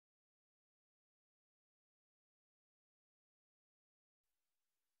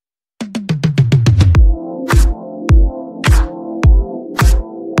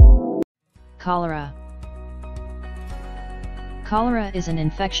Cholera. Cholera is an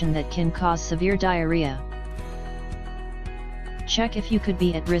infection that can cause severe diarrhea. Check if you could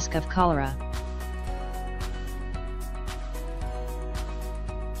be at risk of cholera.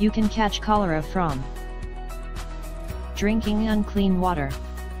 You can catch cholera from drinking unclean water,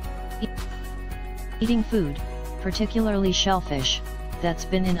 eating food, particularly shellfish, that's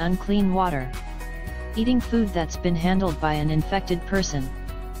been in unclean water, eating food that's been handled by an infected person.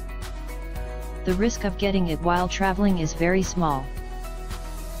 The risk of getting it while traveling is very small.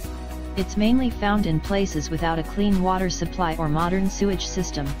 It's mainly found in places without a clean water supply or modern sewage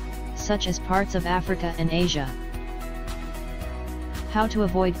system, such as parts of Africa and Asia. How to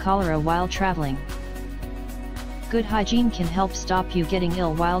avoid cholera while traveling? Good hygiene can help stop you getting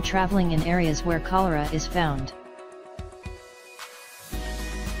ill while traveling in areas where cholera is found.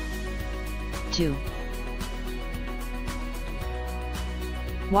 2.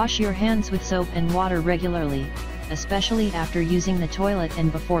 Wash your hands with soap and water regularly, especially after using the toilet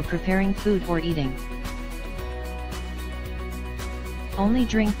and before preparing food or eating. Only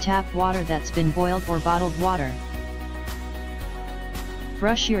drink tap water that's been boiled or bottled water.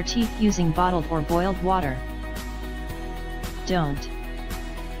 Brush your teeth using bottled or boiled water.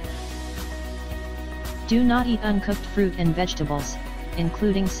 Do not eat uncooked fruit and vegetables,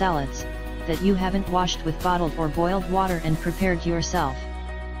 including salads, that you haven't washed with bottled or boiled water and prepared yourself.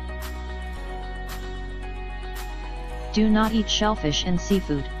 Do not eat shellfish and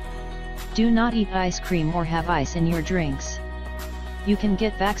seafood. Do not eat ice cream or have ice in your drinks. You can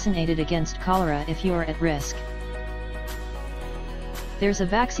get vaccinated against cholera if you are at risk. There's a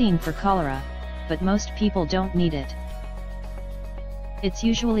vaccine for cholera, but most people don't need it. It's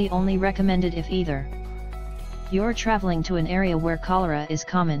usually only recommended if either you're traveling to an area where cholera is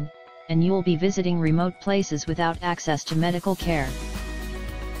common, and you'll be visiting remote places without access to medical care.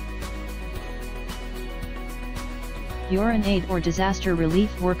 You're an aid or disaster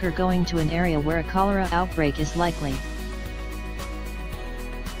relief worker going to an area where a cholera outbreak is likely.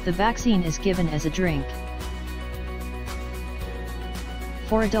 The vaccine is given as a drink.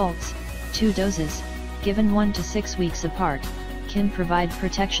 For adults, 2 doses, given 1 to 6 weeks apart, can provide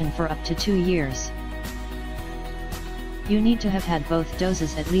protection for up to 2 years. You need to have had both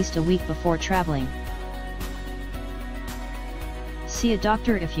doses at least a week before traveling. See a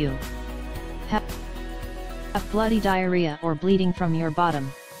doctor if you have bloody diarrhea or bleeding from your bottom.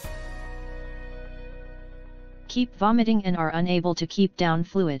 Keep vomiting and are unable to keep down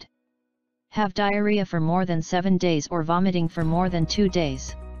fluid. Have diarrhea for more than 7 days or vomiting for more than 2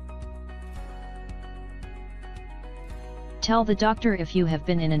 days. Tell the doctor if you have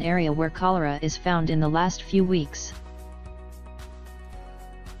been in an area where cholera is found in the last few weeks.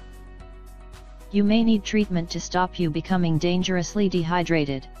 You may need treatment to stop you becoming dangerously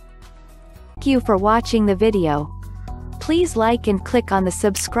dehydrated. Thank you for watching the video. Please like and click on the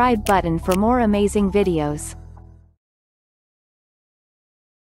subscribe button for more amazing videos.